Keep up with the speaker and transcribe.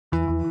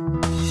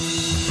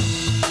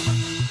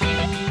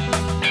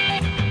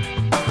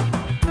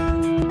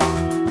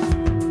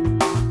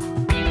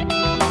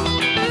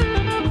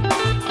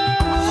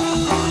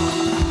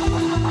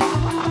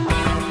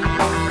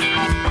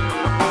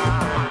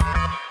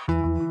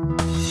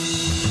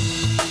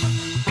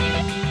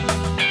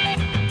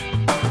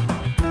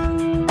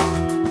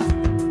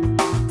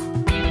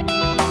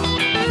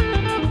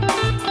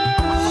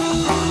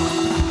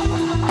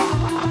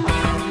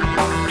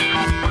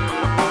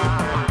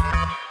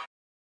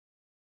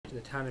to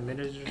the town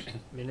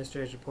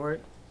administrator's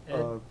report. Ed,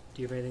 do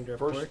you have anything to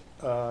report? First,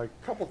 a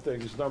couple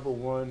things. Number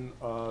one,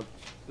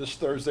 this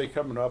Thursday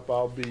coming up,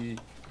 I'll be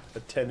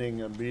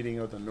attending a meeting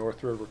of the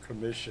North River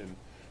Commission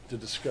to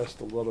discuss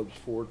the Luddam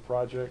Ford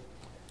project.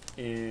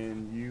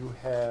 And you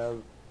have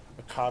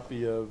a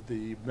copy of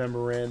the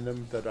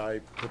memorandum that I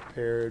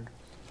prepared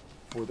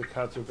for the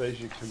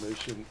Conservation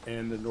Commission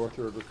and the North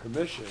River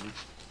Commission,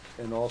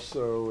 and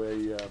also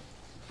a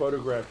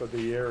photograph of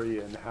the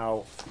area and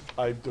how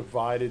I've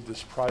divided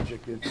this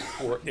project into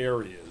 4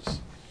 areas.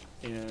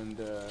 And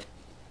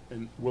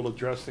we'll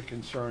address the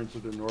concerns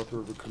of the North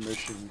River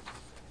Commission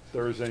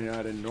Thursday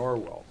night in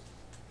Norwell.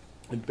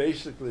 And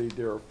basically,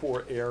 there are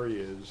 4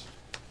 areas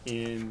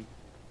in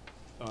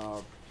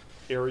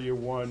Area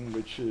 1,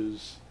 which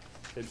is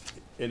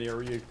an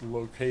area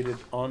located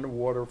on the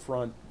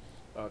waterfront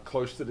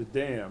close to the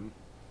dam.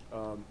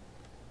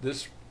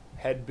 This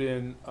had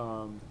been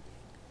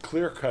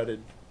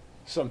clear-cutted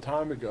some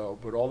time ago,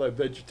 but all that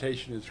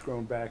vegetation has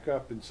grown back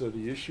up, and so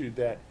the issue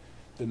that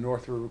the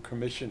North River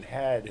Commission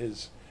had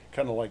has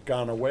kind of like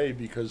gone away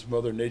because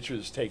Mother Nature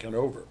has taken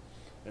over.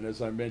 And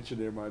as I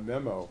mentioned in my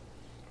memo,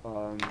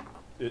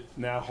 it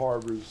now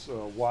harbors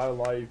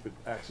wildlife, it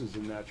acts as a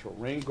natural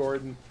rain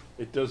garden.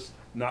 It does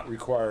not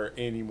require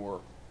any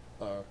more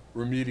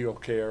remedial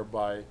care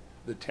by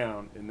the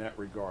town in that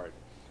regard.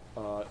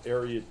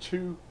 Area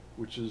 2,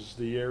 which is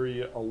the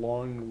area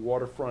along the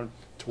waterfront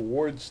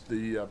towards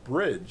the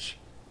bridge,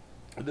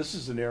 this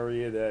is an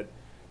area that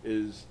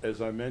is,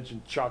 as I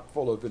mentioned, chock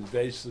full of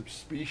invasive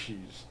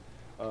species.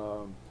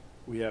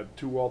 We have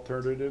 2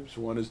 alternatives.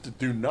 One is to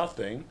do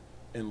nothing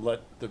and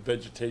let the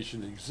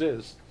vegetation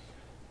exist.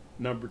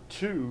 Number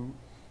 2,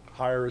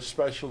 hire a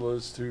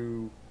specialist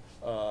who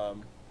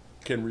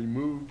can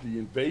remove the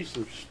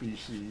invasive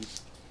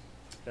species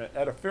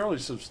at a fairly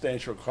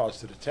substantial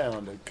cost to the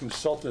town. The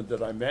consultant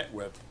that I met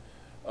with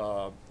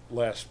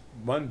last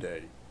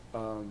Monday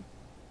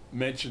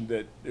mentioned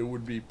that it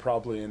would be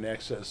probably in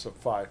excess of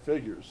 5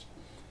 figures.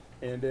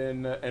 And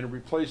then and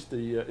replace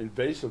the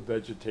invasive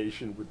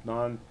vegetation with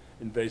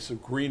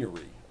non-invasive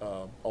greenery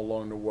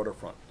along the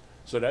waterfront.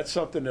 So that's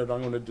something that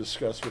I'm going to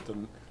discuss with the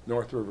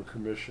North River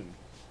Commission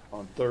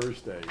on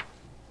Thursday.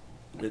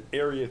 In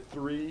Area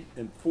 3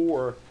 and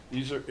 4,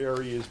 these are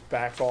areas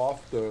back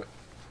off the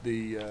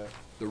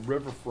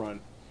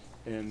riverfront,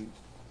 and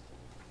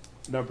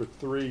number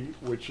 3,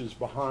 which is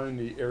behind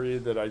the area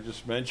that I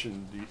just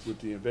mentioned with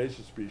the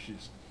invasive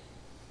species,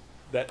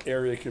 that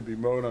area can be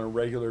mowed on a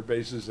regular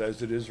basis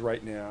as it is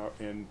right now,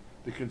 and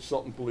the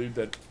consultant believed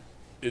that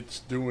it's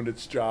doing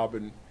its job,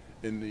 and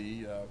in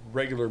the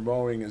regular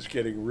mowing is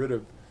getting rid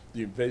of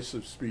the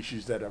invasive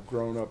species that have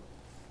grown up,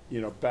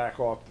 back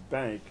off the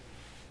bank.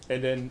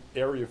 And then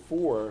Area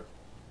 4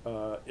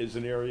 is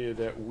an area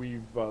that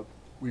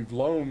we've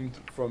loaned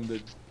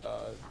from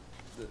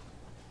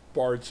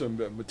borrowed some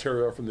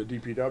material from the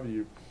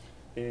DPW,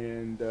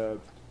 and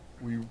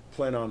we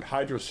plan on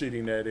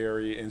hydroseeding that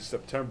area in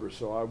September.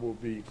 So I will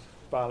be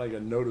filing a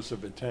notice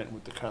of intent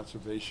with the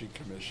Conservation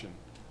Commission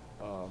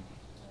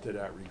to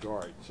that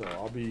regard. So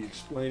I'll be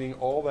explaining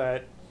all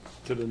that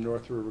to the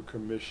North River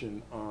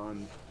Commission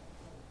on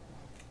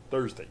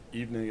Thursday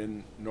evening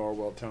in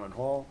Norwell Town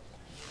Hall.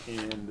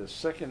 And the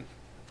second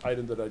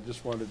item that I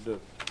just wanted to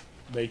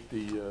make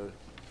the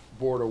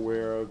board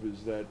aware of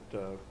is that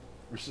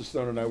Mr.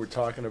 Stone and I were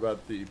talking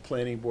about the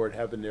planning board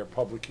having their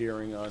public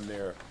hearing on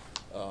their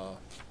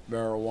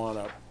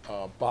marijuana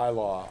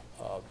bylaw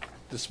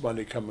this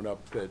Monday coming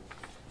up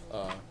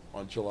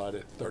on July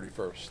the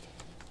 31st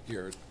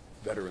here at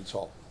Veterans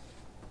Hall.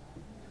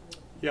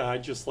 Yeah,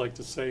 I'd just like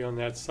to say on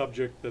that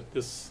subject that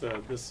this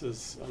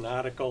is an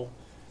article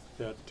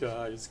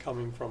that is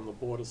coming from the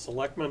Board of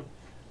Selectmen,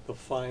 the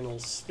final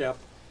step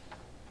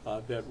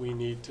that we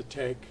need to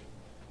take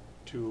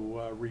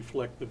to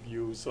reflect the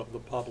views of the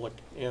public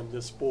and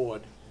this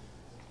board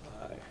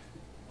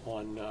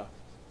on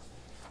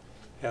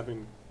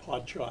having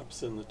pot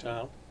shops in the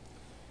town.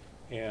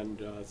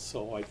 And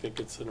so I think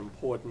it's an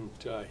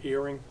important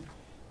hearing,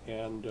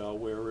 and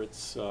where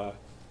it's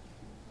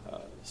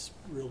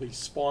really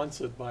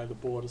sponsored by the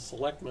Board of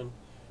Selectmen,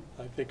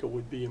 I think it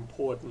would be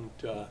important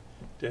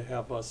to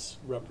have us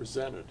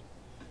represented.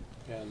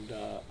 And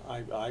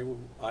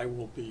I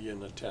will be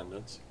in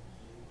attendance,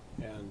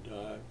 and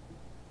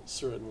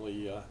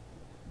certainly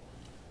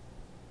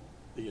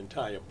the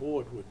entire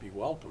board would be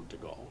welcome to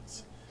go.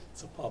 It's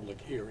a public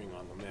hearing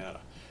on the matter.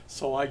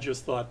 So I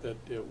just thought that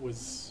it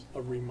was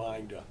a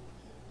reminder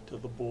to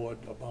the board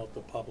about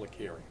the public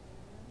hearing.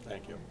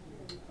 Thank you.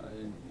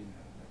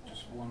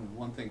 Just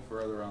one thing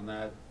further on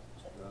that,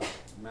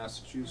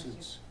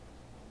 Massachusetts,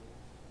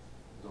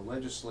 the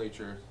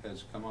legislature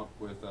has come up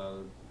with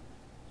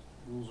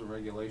rules and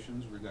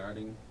regulations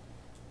regarding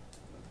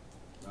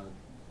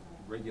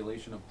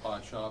regulation of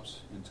pot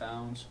shops in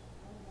towns,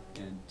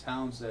 and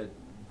towns that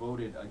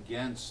voted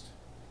against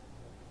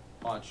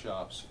pot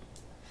shops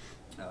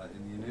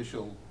in the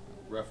initial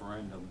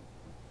referendum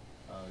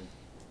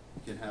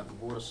can have the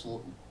Board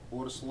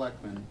of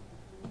Selectmen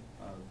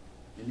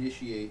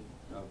initiate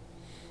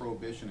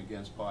prohibition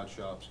against pot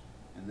shops,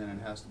 and then it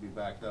has to be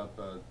backed up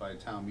by a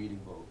town meeting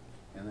vote.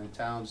 And then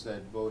towns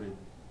that voted,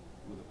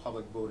 where the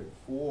public voted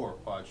for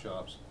pot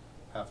shops,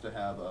 have to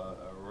have a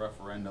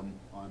referendum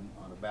on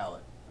a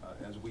ballot,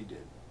 as we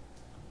did.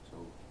 So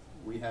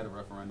we had a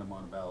referendum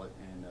on a ballot,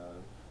 and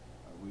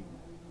we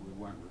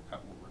weren't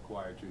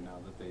required to now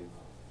that they've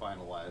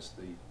finalized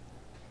the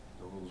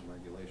rules and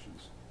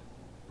regulations.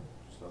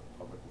 So the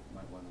public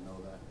might want to know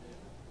that.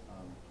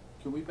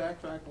 Can we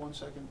backtrack 1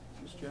 second,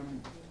 Mr.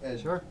 Chairman? Ed,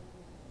 Sure.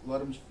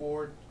 Luddam's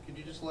Ford, could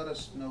you just let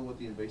us know what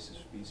the invasive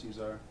species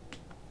are?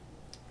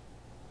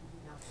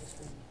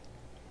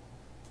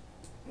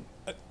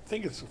 I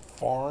think it's a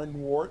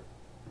foreign wart.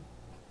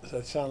 Does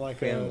that sound like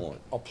Fanwort.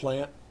 a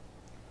plant?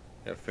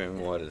 Yeah,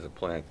 fanwort is a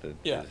plant that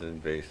Yeah. is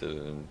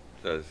invasive and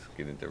does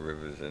get into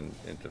rivers and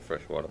into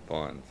freshwater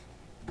ponds.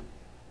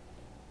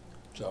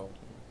 So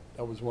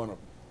that was one of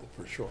them,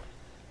 for sure.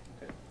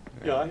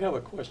 Okay. Yeah, I have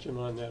a question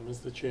on that,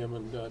 Mr.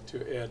 Chairman,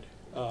 to Ed.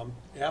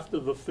 After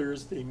the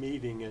Thursday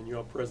meeting and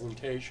your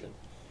presentation,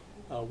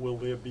 will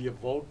there be a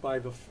vote by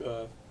the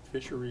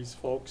fisheries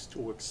folks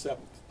to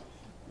accept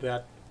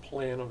that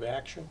plan of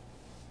action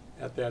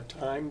at that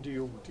time?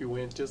 Do you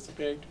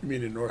anticipate? You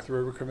mean the North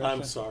River Commission?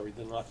 I'm sorry,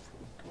 the North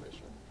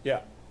Commission.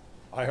 Yeah,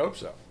 I hope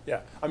so.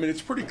 Yeah, I mean,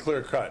 it's pretty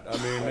clear cut. I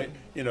mean,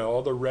 you know,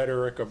 all the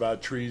rhetoric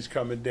about trees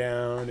coming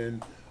down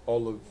and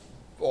all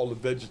the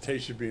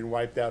vegetation being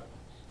wiped out,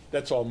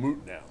 that's all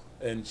moot now.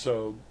 And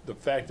so the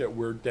fact that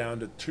we're down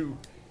to two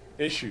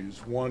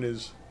issues, one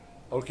is,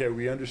 okay,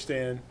 we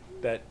understand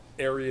that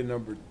area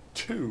number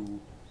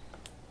 2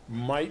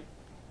 might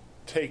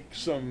take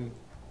some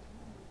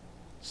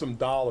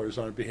dollars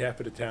on behalf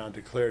of the town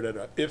to clear that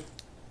up,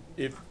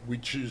 if we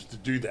choose to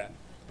do that.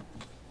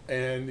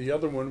 And the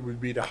other one would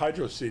be the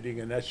hydro seeding,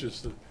 and that's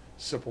just a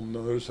simple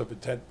notice of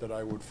intent that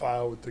I would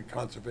file with the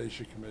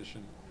Conservation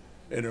Commission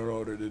in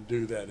order to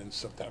do that in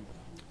September.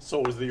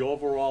 So is the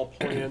overall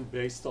plan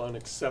based on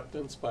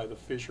acceptance by the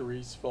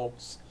fisheries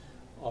folks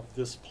of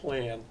this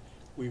plan?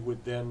 We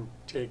would then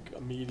take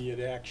immediate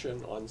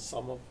action on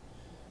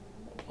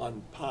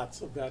on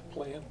parts of that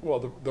plan?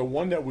 Well, the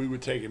one that we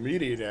would take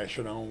immediate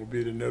action on would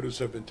be the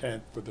notice of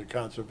intent for the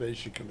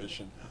Conservation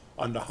Commission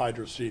on the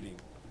hydro seeding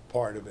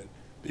part of it.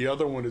 The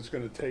other one is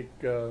gonna take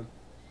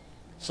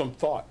some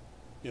thought,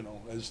 you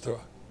know, as to,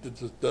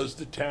 does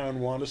the town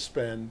wanna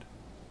spend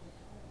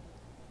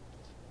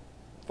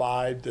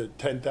 $5,000 to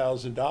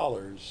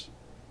 $10,000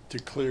 to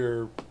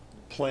clear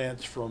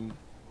plants from,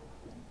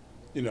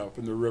 you know,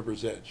 from the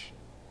river's edge?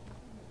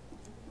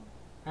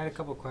 I had a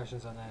couple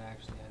questions on that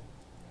actually,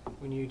 Ed.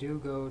 When you do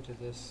go to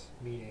this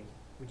meeting,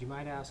 would you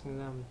mind asking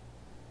them,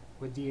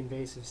 would the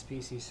invasive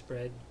species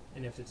spread?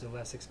 And if it's a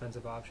less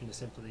expensive option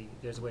to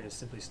there's a way to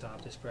simply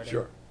stop the spreading?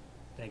 Sure.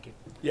 Thank you.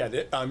 Yeah,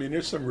 I mean,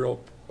 there's some real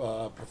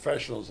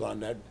professionals on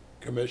that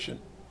commission,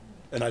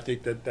 and I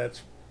think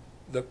that's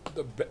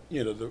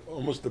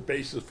almost the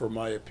basis for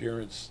my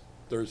appearance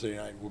Thursday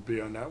night will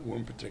be on that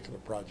one particular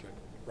project.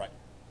 Right.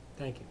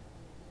 Thank you.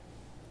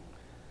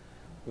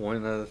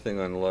 One other thing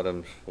on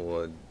Luddam's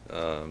Ford,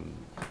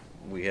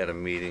 we had a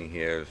meeting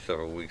here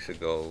several weeks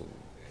ago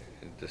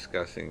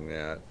discussing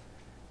that,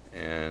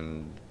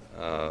 and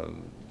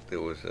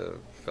there was a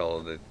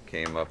fellow that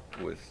came up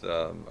with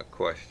a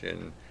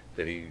question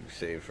that he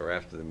saved for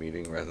after the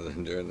meeting rather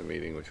than during the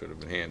meeting, which would have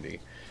been handy.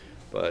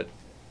 But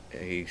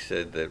he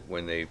said that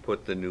when they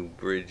put the new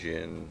bridge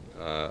in,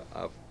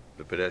 up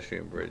the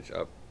pedestrian bridge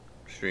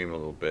upstream a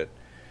little bit,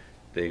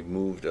 they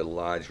moved a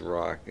large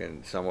rock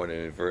and someone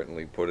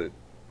inadvertently put it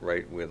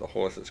right where the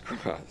horses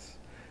cross.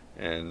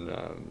 And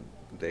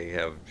they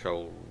have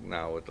trouble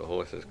now with the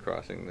horses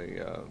crossing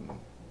the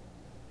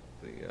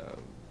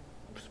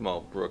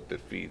small brook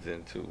that feeds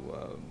into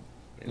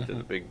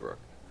the big brook,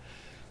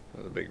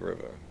 or the big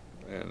river.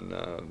 And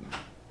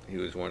he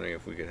was wondering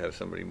if we could have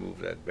somebody move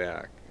that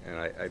back. And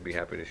I'd be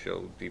happy to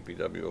show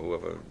DPW or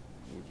whoever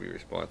would be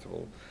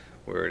responsible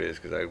where it is,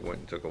 because I went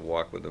and took a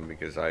walk with them,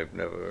 because I've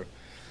never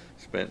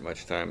spent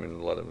much time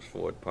in Luddam's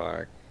Ford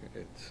Park.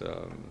 It's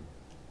Are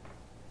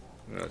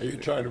you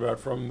talking about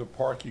from the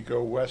park you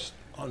go west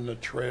on the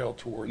trail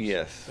towards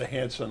Yes. the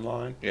Hanson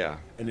line? Yeah,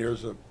 And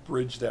there's a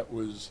bridge that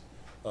was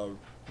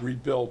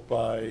rebuilt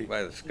by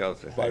by the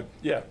Scouts, I think. by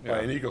Yeah.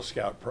 an Eagle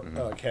Scout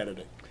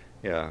candidate.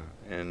 Yeah,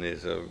 and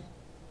there's a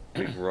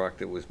big rock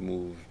that was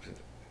moved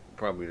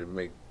probably to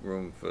make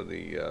room for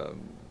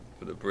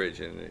the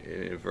bridge, and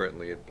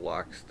inadvertently it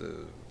blocks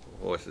the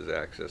horses'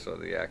 access, or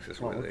the access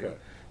where okay. they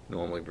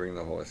normally bring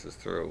the horses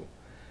through.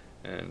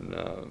 And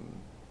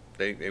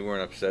they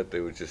weren't upset, they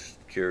were just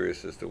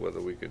curious as to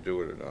whether we could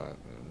do it or not.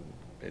 And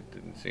it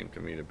didn't seem to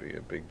me to be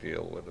a big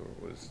deal whether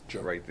it was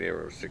Sure. right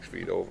there or 6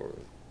 feet over.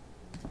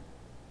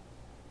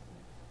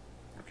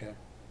 Okay.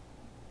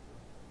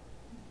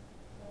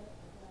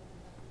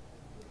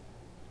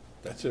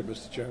 That's it,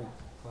 Mr. Chairman.